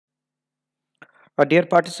Dear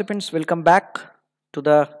participants, welcome back to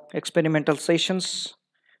the experimental sessions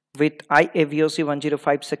with IAVOC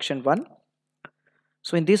 105 section 1.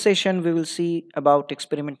 So in this session we will see about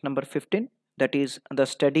experiment number 15, that is the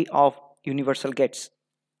study of universal gates.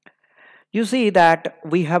 You see that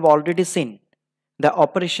we have already seen the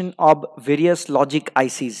operation of various logic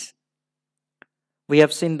ICs. We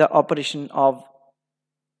have seen the operation of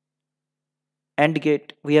AND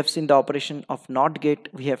gate, we have seen the operation of NOT gate,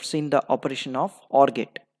 we have seen the operation of OR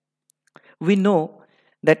gate. We know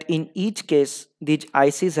that in each case these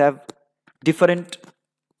ICs have different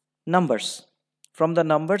numbers. From the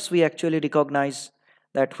numbers we actually recognize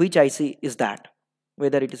that which IC is that,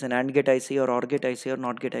 whether it is an AND gate IC or OR gate IC or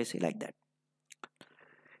NOT gate IC, like that.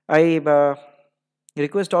 I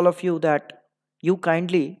request all of you that you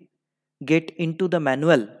kindly get into the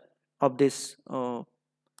manual of this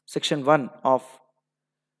section 1 of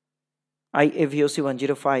IAVOC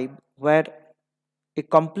 105, where a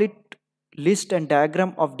complete list and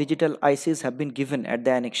diagram of digital ICs have been given at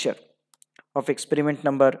the annexure of experiment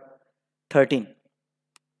number 13.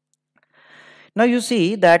 Now you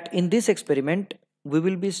see that in this experiment we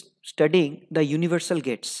will be studying the universal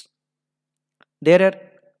gates. There are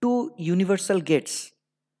two universal gates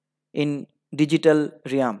in digital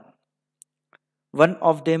realm. One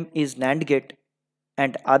of them is NAND gate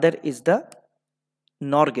and other is the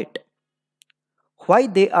NOR gate. Why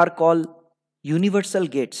they are called universal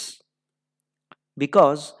gates?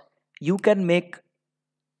 Because you can make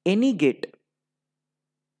any gate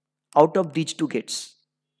out of these two gates.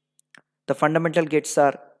 The fundamental gates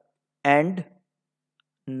are AND,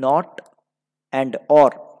 NOT and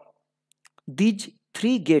OR. These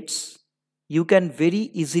three gates you can very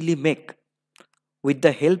easily make with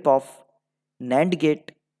the help of NAND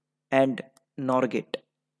gate and NOR gate.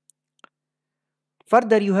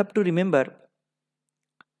 Further, you have to remember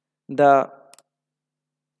the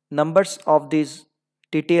numbers of these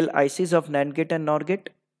TTL ICs of NAND gate and NOR gate.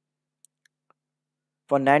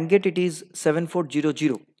 For NAND gate it is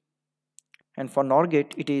 7400 and for NOR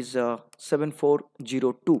gate it is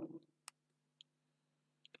 7402.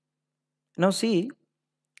 Now see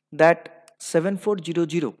that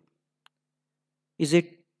 7400 is a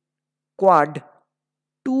quad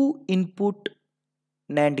 2 input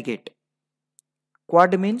NAND gate.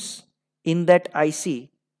 Quad means in that IC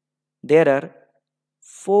there are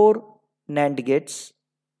 4 NAND gates.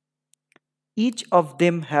 Each of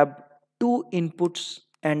them have 2 inputs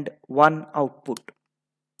and 1 output.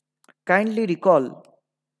 Kindly recall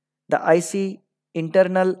the IC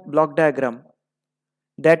internal block diagram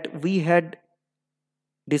that we had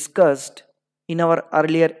discussed in our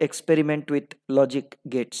earlier experiment with logic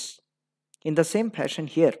gates. In the same fashion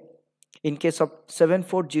here, in case of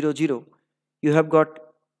 7400, you have got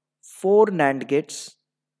 4 NAND gates,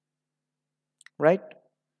 right?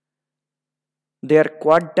 They are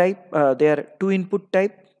quad type, they are 2 input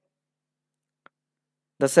type.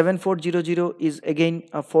 The 7400 is again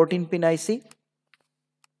a 14 pin IC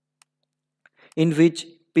in which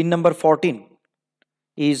pin number 14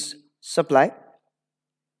 is supply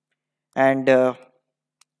and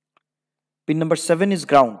pin number 7 is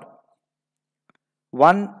ground.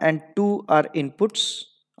 1 and 2 are inputs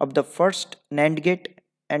of the first NAND gate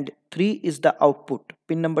and 3 is the output.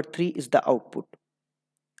 Pin number 3 is the output.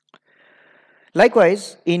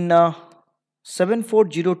 Likewise, in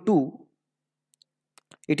 7402,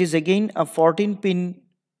 it is again a 14 pin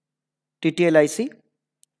TTL IC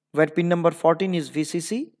where pin number 14 is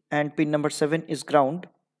VCC and pin number 7 is ground.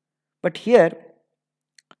 But here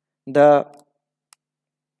the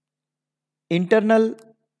internal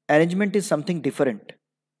arrangement is something different.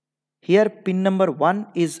 Here pin number 1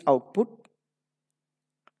 is output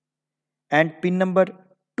and pin number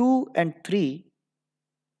 2 and 3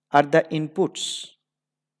 are the inputs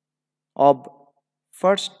of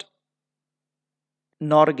first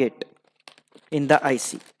NOR gate in the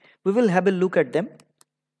IC. We will have a look at them.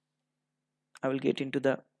 I will get into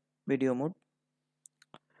the video mode.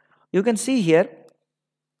 You can see here,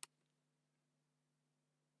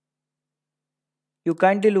 you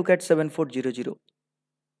kindly look at 7400.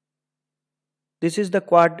 This is the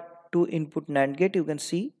quad 2 input NAND gate. You can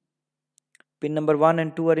see pin number 1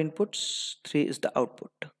 and 2 are inputs, 3 is the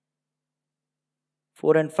output.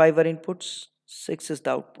 4 and 5 are inputs, 6 is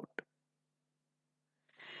the output.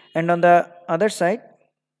 And on the other side,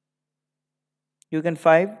 you can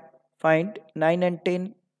find 9 and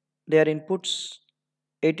 10, they are inputs,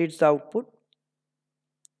 8 is the output,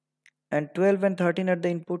 and 12 and 13 are the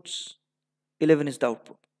inputs, 11 is the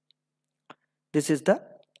output. This is the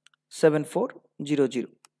 7400.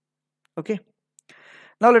 Okay.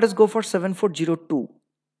 Now let us go for 7402.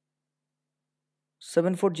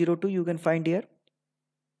 7402 you can find here.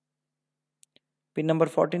 Pin number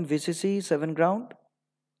 14 VCC, 7 ground,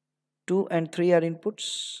 2 and 3 are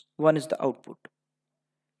inputs, 1 is the output.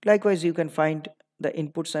 Likewise, you can find the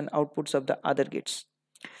inputs and outputs of the other gates.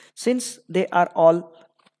 Since they are all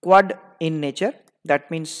quad in nature,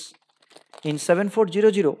 that means in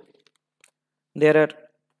 7400 there are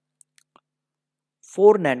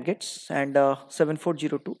 4 NAND gates, and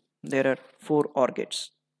 7402 there are 4 OR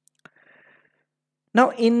gates.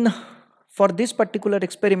 Now for this particular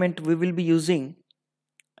experiment we will be using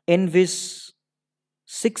NVIS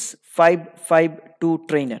 6552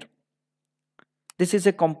 trainer. This is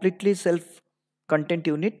a completely self-contained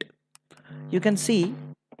unit. You can see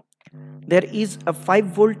there is a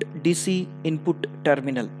 5-volt DC input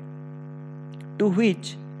terminal to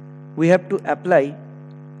which we have to apply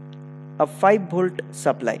a 5-volt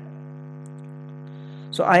supply.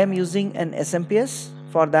 So I am using an SMPS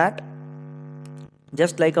for that,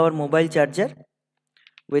 just like our mobile charger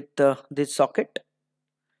with this socket,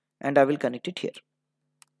 and I will connect it here.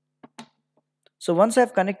 So once I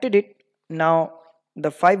have connected it, now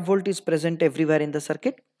the 5-volt is present everywhere in the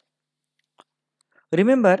circuit.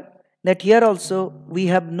 Remember that here also we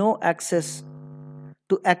have no access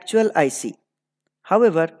to actual IC.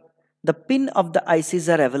 However, the pin of the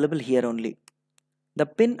ICs are available here only. The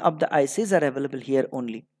pin of the ICs are available here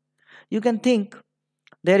only. You can think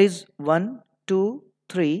there is 1, 2,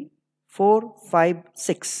 3, 4, 5,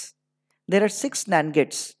 6. There are 6 NAND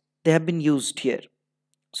gates. They have been used here.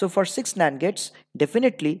 So for 6 NAND gates,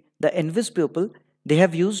 definitely the NVIS people, they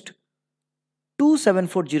have used 2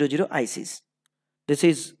 7400 ICs. This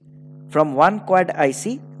is from one quad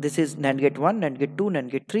IC. This is NAND gate 1, NAND gate 2,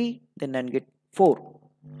 NAND gate 3, then NAND gate 4.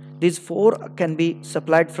 These 4 can be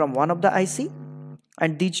supplied from one of the IC,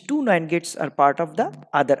 and these 2 NAND gates are part of the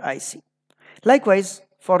other IC. Likewise,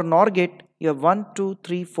 for NOR gate, you have 1, 2,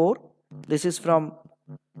 3, 4. This is from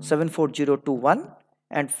 740 to 1,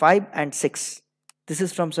 and 5 and 6. This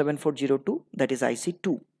is from 7402, that is IC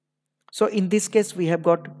 2. So in this case we have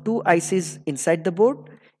got 2 ICs inside the board.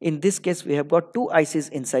 In this case we have got 2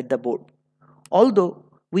 ICs inside the board. Although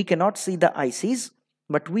we cannot see the ICs,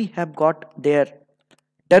 but we have got their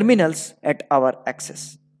terminals at our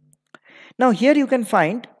axis. Now here you can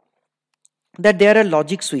find that there are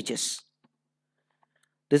logic switches.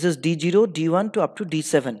 This is D0, D1 to up to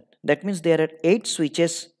D7. That means there are 8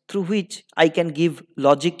 switches through which I can give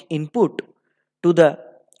logic input to the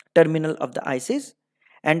terminal of the ICs,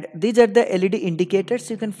 and these are the LED indicators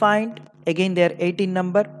you can find. Again, they are 8 in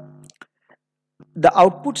number. The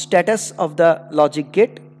output status of the logic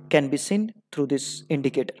gate can be seen through this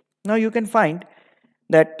indicator. Now you can find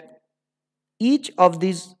that each of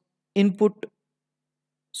these input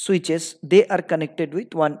switches, they are connected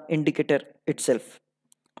with one indicator itself.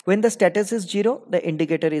 When the status is 0, the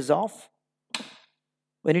indicator is off.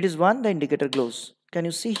 When it is 1, the indicator glows. Can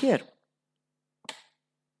you see here?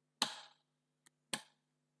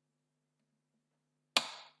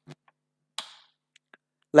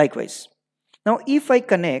 Likewise, now if I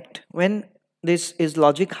connect, when this is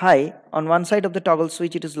logic high, on one side of the toggle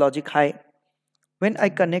switch it is logic high. When I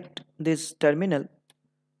connect this terminal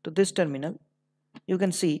to this terminal, you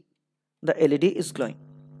can see the LED is glowing.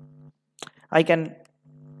 I can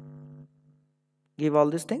give all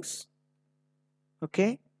these things.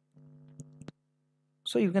 Okay,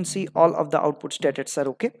 so you can see all of the output status are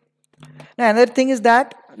okay. Now another thing is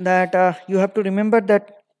that you have to remember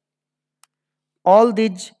that all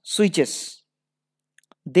these switches,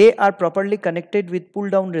 they are properly connected with pull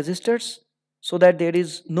down resistors, so that there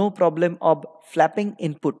is no problem of flapping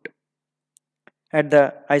input at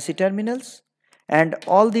the IC terminals. And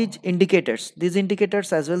all these indicators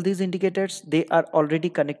as well, these indicators, they are already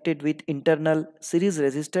connected with internal series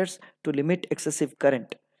resistors to limit excessive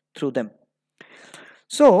current through them.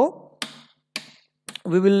 So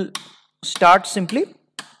we will start simply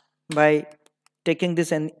by taking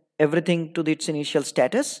this and everything to its initial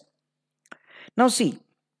status. Now see,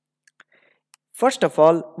 first of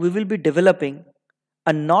all we will be developing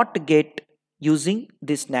a NOT gate using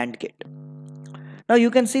this NAND gate. Now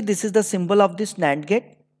you can see this is the symbol of this NAND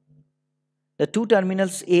gate. The 2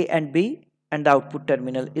 terminals A and B, and the output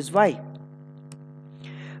terminal is Y.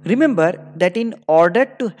 Remember that in order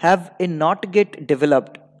to have a NOT gate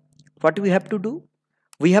developed, what we have to do?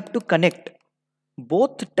 We have to connect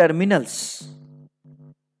both terminals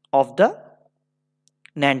of the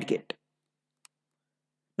NAND gate.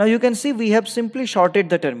 Now you can see we have simply shorted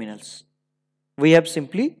the terminals.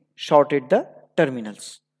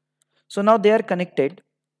 So now they are connected.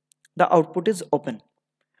 The output is open.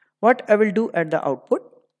 What I will do at the output?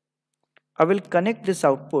 I will connect this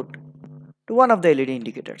output to one of the LED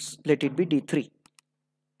indicators. Let it be D3.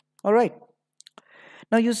 Alright.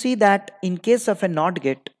 Now you see that in case of a NOT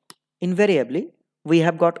gate, invariably we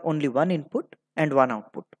have got only one input and one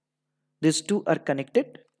output. These two are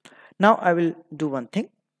connected. Now I will do one thing.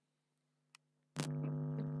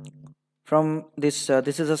 From this,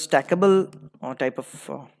 this is a stackable type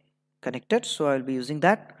of connector, so I will be using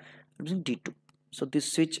that. I'm using D2. So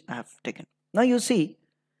this switch I have taken. Now you see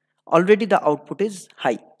already the output is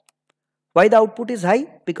high. Why the output is high?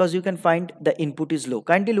 Because you can find the input is low.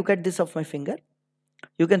 Kindly look at this of my finger.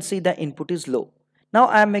 You can see the input is low. Now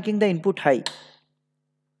I am making the input high.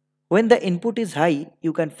 When the input is high,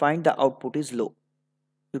 you can find the output is low.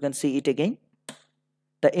 You can see it again.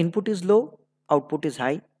 The input is low, output is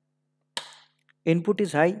high. Input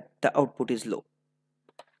is high, the output is low.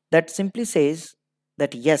 That simply says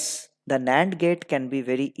that yes, the NAND gate can be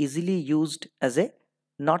very easily used as a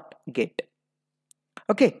NOT gate.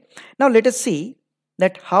 Okay, now let us see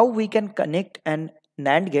that how we can connect an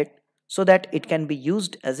NAND gate so that it can be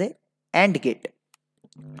used as a AND gate.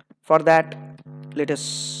 For that, let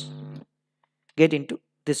us get into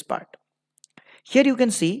this part. Here you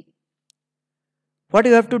can see what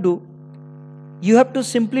you have to do. You have to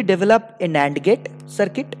simply develop a NAND gate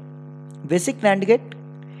circuit, basic NAND gate,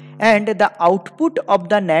 and the output of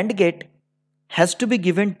the NAND gate has to be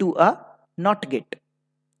given to a NOT gate.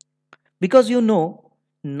 Because you know,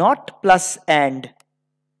 NOT plus AND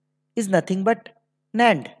is nothing but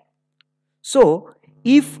NAND. So,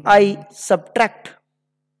 if I subtract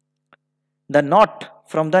the NOT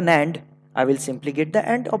from the NAND, I will simply get the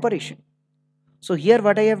AND operation. So, here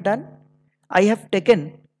what I have done, I have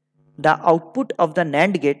taken the output of the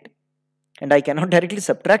NAND gate and I cannot directly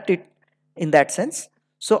subtract it in that sense.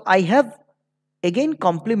 So, I have again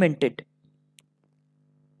complemented,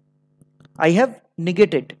 I have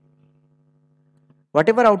negated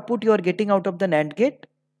whatever output you are getting out of the NAND gate,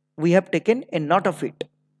 we have taken a NOT of it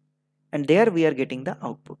and there we are getting the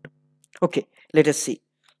output. Okay, let us see.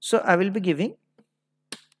 So I will be giving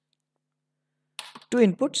two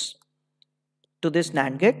inputs to this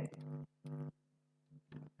NAND gate.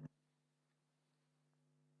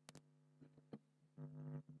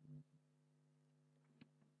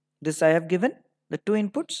 This I have given the two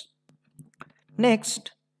inputs.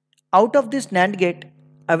 Next, out of this NAND gate,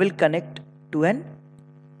 I will connect to an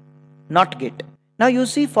NOT gate. Now you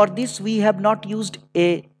see, for this we have not used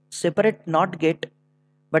a separate NOT gate,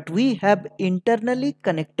 but we have internally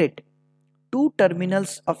connected two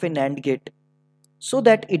terminals of a NAND gate so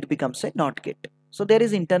that it becomes a NOT gate. So there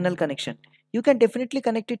is internal connection. You can definitely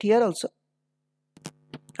connect it here also.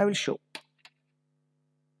 I will show.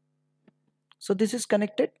 So this is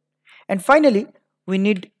connected, and finally we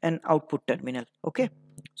need an output terminal. Okay,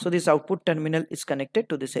 so this output terminal is connected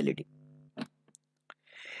to this LED.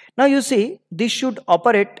 Now you see, this should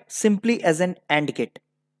operate simply as an AND gate.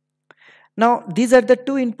 Now these are the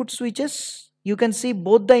two input switches. You can see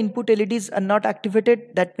both the input LEDs are not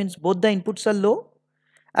activated. That means both the inputs are low.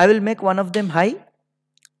 I will make one of them high.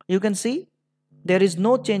 You can see there is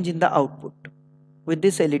no change in the output. With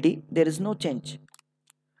this LED, there is no change.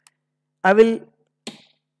 I will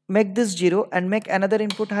make this 0 and make another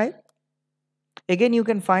input high. Again, you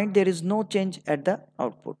can find there is no change at the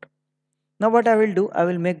output. Now what I will do, I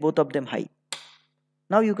will make both of them high.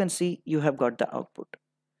 Now you can see you have got the output.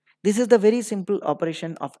 This is the very simple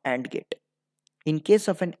operation of AND gate. In case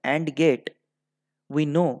of an AND gate, we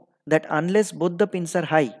know that unless both the pins are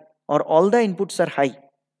high or all the inputs are high,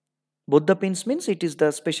 both the pins means it is the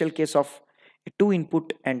special case of a two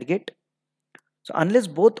input AND gate. So unless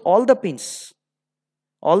all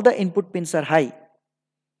the input pins are high,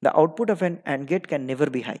 the output of an AND gate can never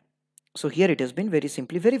be high. So here it has been very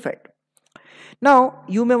simply verified. Now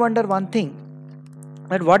you may wonder one thing,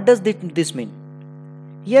 that what does this mean?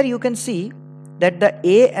 Here you can see that the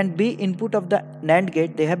A and B input of the NAND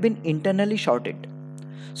gate, they have been internally shorted.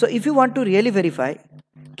 So if you want to really verify,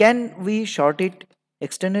 can we short it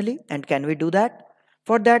externally, and can we do that?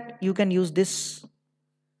 For that you can use this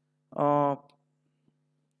NAND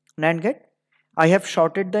gate. I have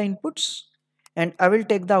shorted the inputs and I will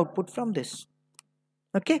take the output from this.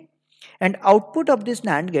 Okay, and output of this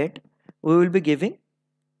NAND gate we will be giving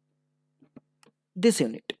this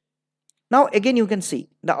unit. Now again you can see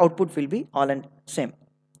the output will be all and same.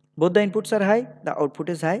 Both the inputs are high, the output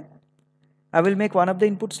is high. I will make one of the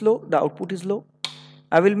inputs low, the output is low.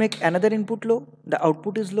 I will make another input low, the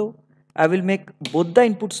output is low. I will make both the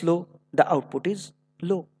inputs low, the output is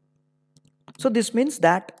low. So this means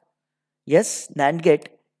that yes, NAND gate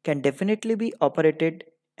can definitely be operated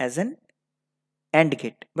as an AND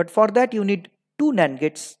gate, but for that you need two NAND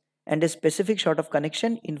gates and a specific sort of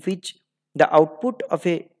connection in which the output of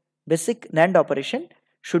a basic NAND operation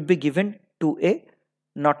should be given to a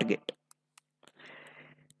NOT gate.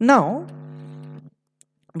 Now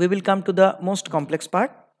we will come to the most complex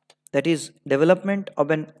part, that is development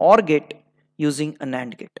of an OR gate using a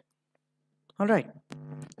NAND gate. Alright,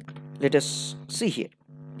 let us see here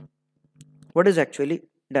what is actually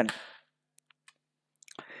done.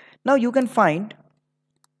 Now you can find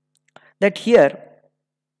that here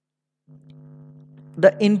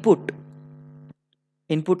the input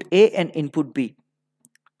A and input B,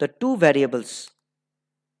 the two variables,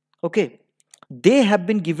 okay, they have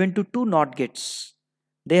been given to two NOT gates.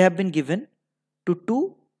 They have been given to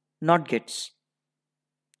two NOT gates.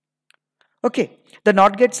 Okay, the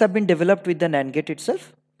NOT gates have been developed with the NAND gate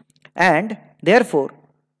itself, and therefore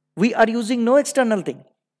we are using no external thing,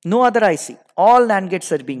 no other IC. All NAND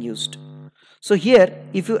gates are being used. So here,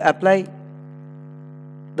 if you apply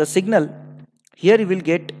the signal, here you will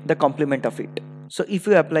get the complement of it. So if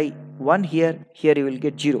you apply 1 here, here you will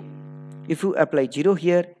get 0. If you apply 0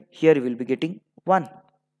 here, here you will be getting 1.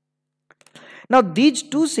 Now these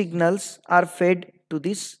two signals are fed to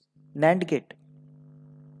this NAND gate.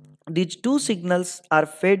 These two signals are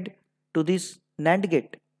fed to this NAND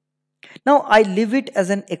gate. Now I leave it as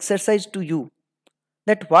an exercise to you,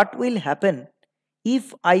 that what will happen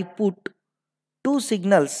if I put two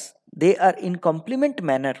signals, they are in complement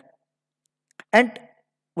manner, and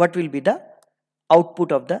what will be the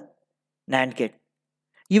output of the NAND gate.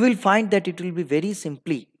 You will find that it will be very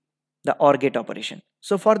simply the OR gate operation.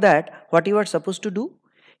 So for that, what you are supposed to do,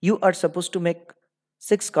 you are supposed to make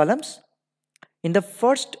 6 columns. In the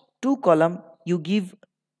first 2 columns, you give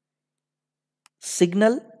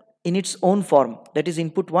signal in its own form, that is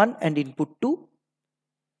input 1 and input 2.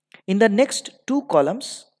 In the next 2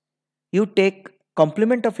 columns, you take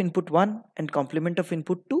complement of input 1 and complement of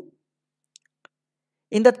input 2.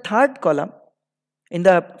 In the third column, in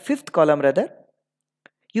the fifth column rather,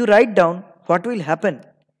 you write down what will happen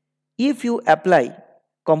if you apply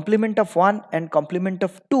complement of 1 and complement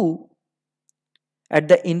of 2 at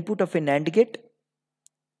the input of a NAND gate.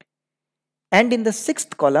 And in the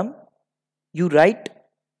sixth column, you write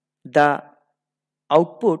the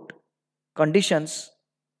output conditions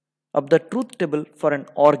of the truth table for an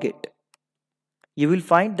OR gate. You will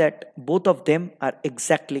find that both of them are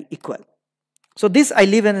exactly equal. So this I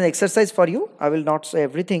leave as an exercise for you. I will not say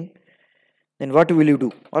everything. Then what will you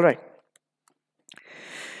do? Alright.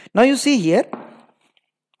 Now you see here,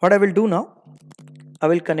 what I will do now, I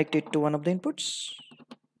will connect it to one of the inputs.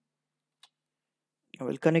 I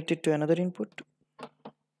will connect it to another input.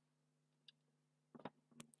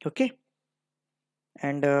 Okay.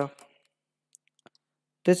 And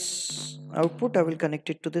this output, I will connect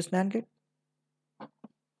it to this NAND gate.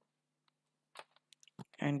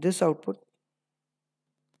 And this output,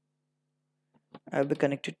 I will be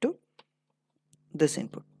connected to this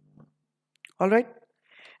input. Alright.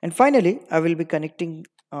 And finally, I will be connecting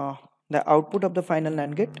the output of the final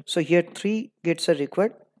NAND gate. So here 3 gates are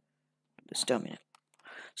required. This terminal.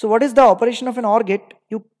 So what is the operation of an OR gate?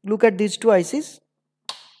 You look at these two ICs.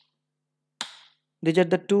 These are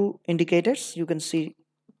the two indicators you can see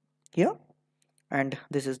here, and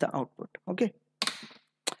this is the output. Okay.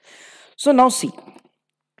 So now see,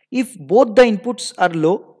 if both the inputs are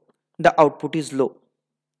low, the output is low.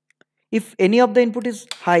 If any of the input is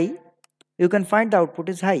high, you can find the output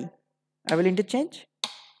is high. I will interchange.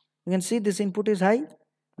 You can see this input is high,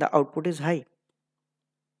 the output is high.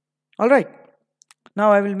 Alright.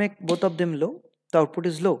 Now I will make both of them low, the output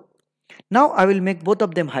is low. Now I will make both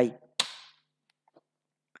of them high.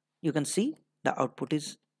 You can see the output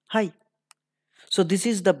is high. So this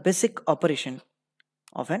is the basic operation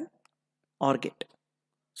of an OR gate.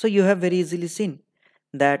 So you have very easily seen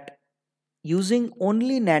that using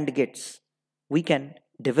only NAND gates, we can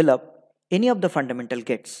develop any of the fundamental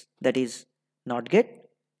gates, that is NOT gate,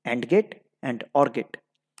 AND gate and OR gate.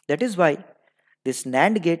 That is why this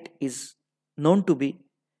NAND gate is known to be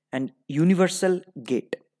an universal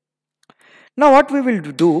gate. Now what we will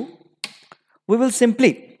do, we will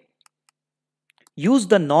simply use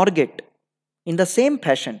the NOR gate in the same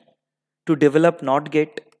fashion to develop NOT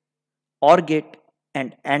gate, OR gate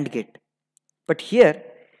and AND gate. But here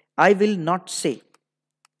I will not say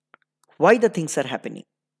why the things are happening.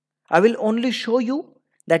 I will only show you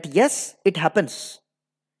that yes, it happens.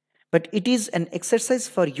 But it is an exercise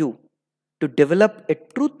for you to develop a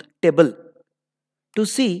truth table to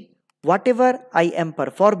see whatever I am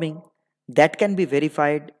performing, that can be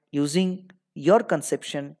verified using your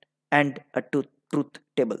conception and a truth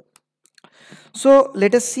table. So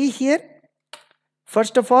let us see here.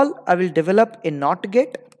 First of all, I will develop a NOT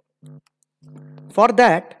gate. For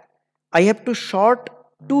that, I have to short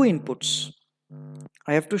two inputs.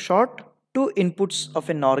 I have to short two inputs of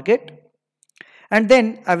a NOR gate, and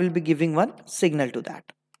then I will be giving one signal to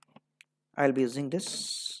that. I will be using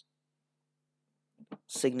this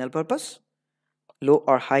signal purpose. Low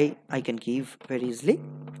or high I can give very easily,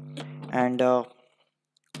 and the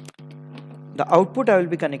output I will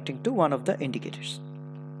be connecting to one of the indicators.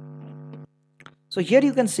 So here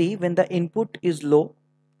you can see when the input is low.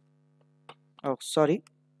 Oh, sorry,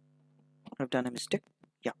 I've done a mistake.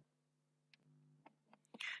 Yeah.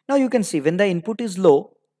 Now you can see when the input is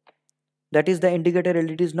low, that is the indicator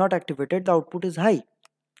LED is not activated, the output is high.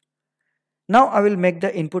 Now I will make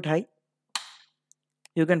the input high.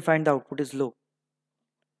 You can find the output is low.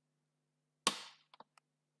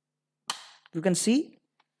 You can see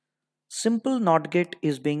simple NOT gate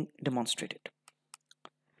is being demonstrated.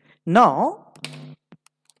 Now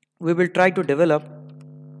we will try to develop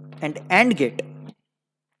an AND gate.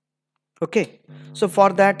 Okay, so for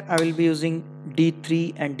that I will be using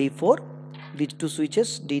D3 and D4, these two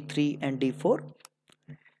switches, D3 and D4.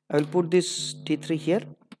 I will put this D3 here,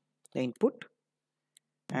 the input,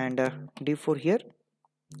 and D4 here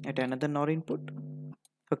at another NOR input.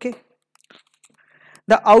 Okay,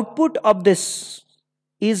 the output of this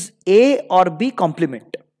is A or B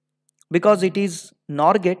complement. Because it is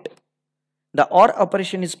NOR gate, the OR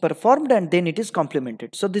operation is performed and then it is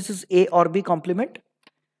complemented. So this is A or B complement.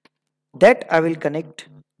 That I will connect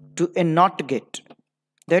to a NOT gate.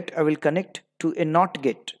 That I will connect to a NOT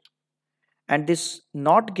gate. And this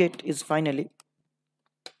NOT gate is finally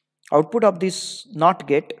output of this NOT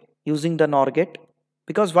gate using the NOR gate.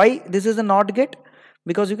 Because why this is a NOT gate?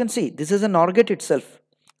 Because you can see this is a NOR gate itself,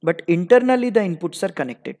 but internally the inputs are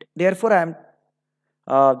connected. Therefore I am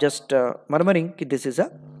just murmuring that this is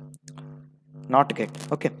a NOT gate.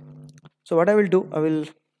 Okay, so what I will do, I will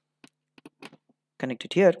connect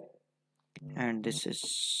it here, and this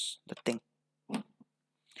is the thing.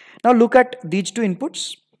 Now look at these two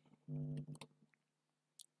inputs.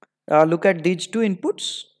 Look at these two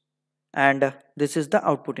inputs, and this is the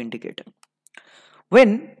output indicator.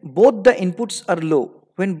 When both the inputs are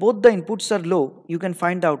low, you can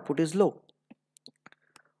find the output is low.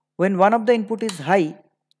 When one of the input is high,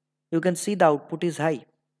 you can see the output is high.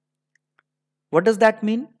 What does that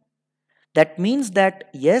mean? That means that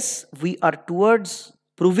yes, we are towards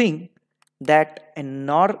proving that a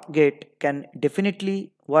NOR gate can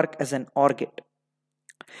definitely work as an OR gate.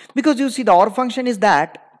 Because you see the OR function is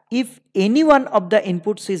that if any one of the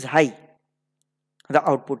inputs is high, the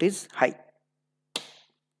output is high.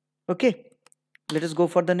 Okay, let us go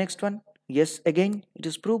for the next one. Yes, again it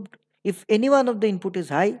is proved. If any one of the input is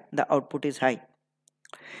high, the output is high.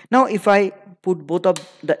 Now if I put both of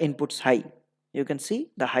the inputs high, you can see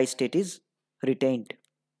the high state is retained.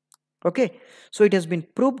 Okay, so it has been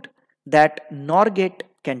proved that NOR gate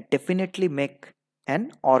can definitely make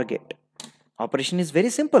an OR gate. Operation is very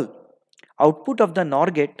simple. Output of the NOR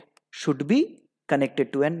gate should be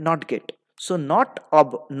connected to an NOT gate. So NOT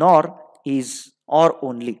of NOR is OR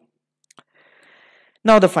only.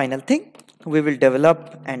 Now the final thing, we will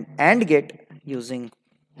develop an AND gate using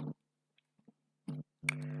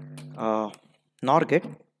NOR gate.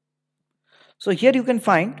 So here you can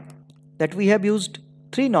find that we have used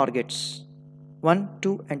three NOR gates, 1,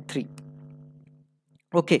 2 and 3.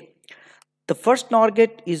 Okay, the first NOR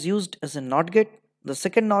gate is used as a NOT gate. The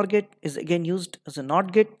second NOR gate is again used as a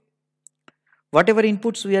NOT gate. Whatever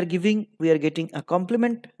inputs we are giving, we are getting a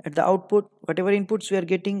complement at the output. Whatever inputs we are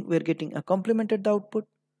getting a complement at the output.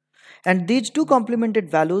 And these two complemented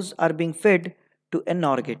values are being fed to a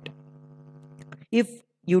NOR gate. If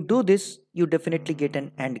you do this, you definitely get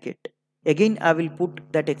an AND gate. Again, I will put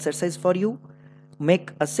that exercise for you.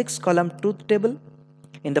 Make a 6-column truth table.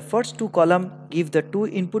 In the first 2 columns, give the 2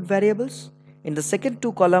 input variables. In the second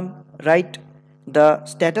 2 columns, write the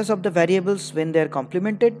status of the variables when they are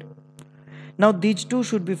complemented. Now these two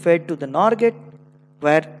should be fed to the NOR gate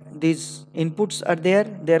where these inputs are there,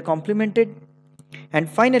 they are complemented, and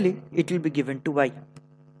finally it will be given to Y.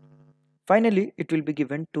 Finally it will be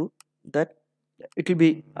given to that, it will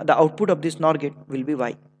be the output of this NOR gate will be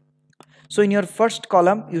Y. So in your first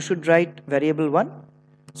column you should write variable 1,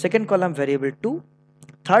 second column variable 2,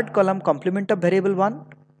 third column complement of variable 1,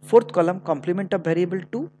 fourth column complement of variable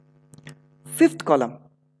 2, fifth column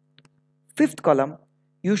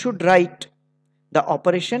you should write the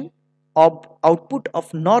operation of output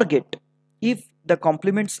of NOR gate if the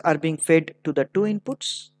complements are being fed to the 2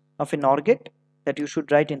 inputs of a NOR gate, that you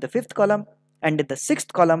should write in the 5th column, and in the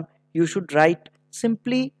 6th column you should write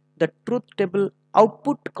simply the truth table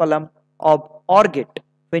output column of OR gate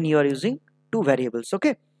when you are using 2 variables.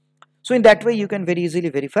 Okay, So in that way you can very easily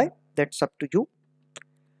verify. That's up to you.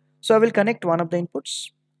 So I will connect one of the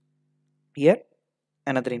inputs here,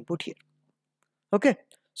 another input here. Okay,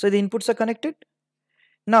 so the inputs are connected.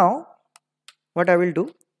 Now what I will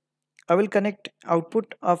do, I will connect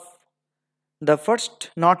output of the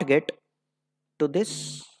first NOT gate to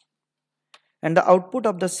this, and the output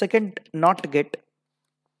of the second NOT gate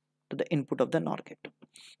to the input of the NOR gate.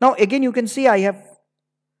 Now again you can see I have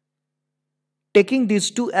taking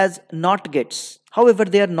these two as NOT gates. However,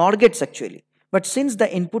 they are NOR gates actually. But since the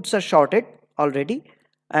inputs are shorted already,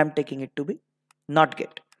 I am taking it to be NOT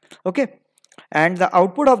gate. Okay. And the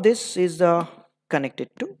output of this is connected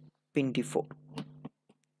to pin D4.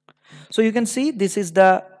 So you can see this is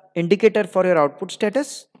the indicator for your output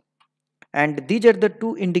status, and these are the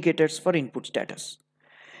two indicators for input status.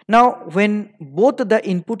 Now when both the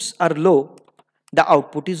inputs are low, the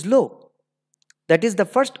output is low. That is the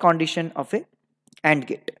first condition of a AND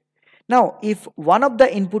gate. Now if one of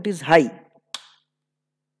the input is high,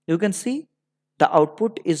 you can see the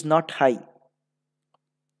output is not high.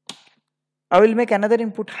 I will make another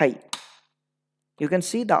input high. You can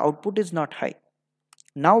see the output is not high.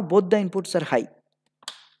 Now both the inputs are high.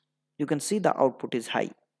 You can see the output is high.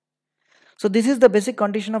 So this is the basic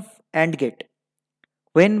condition of AND gate.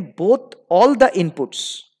 When all the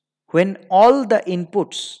inputs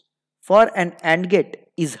for an AND gate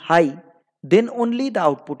is high, then only the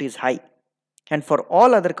output is high, and for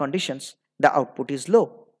all other conditions the output is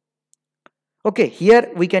low. Okay,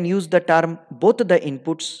 here we can use the term both the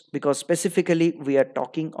inputs because specifically we are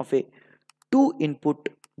talking of a two input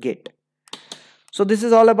gate. So this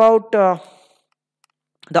is all about the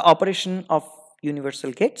operation of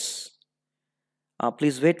universal gates.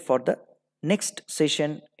 Please wait for the next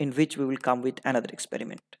session in which we will come with another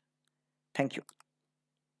experiment. Thank you.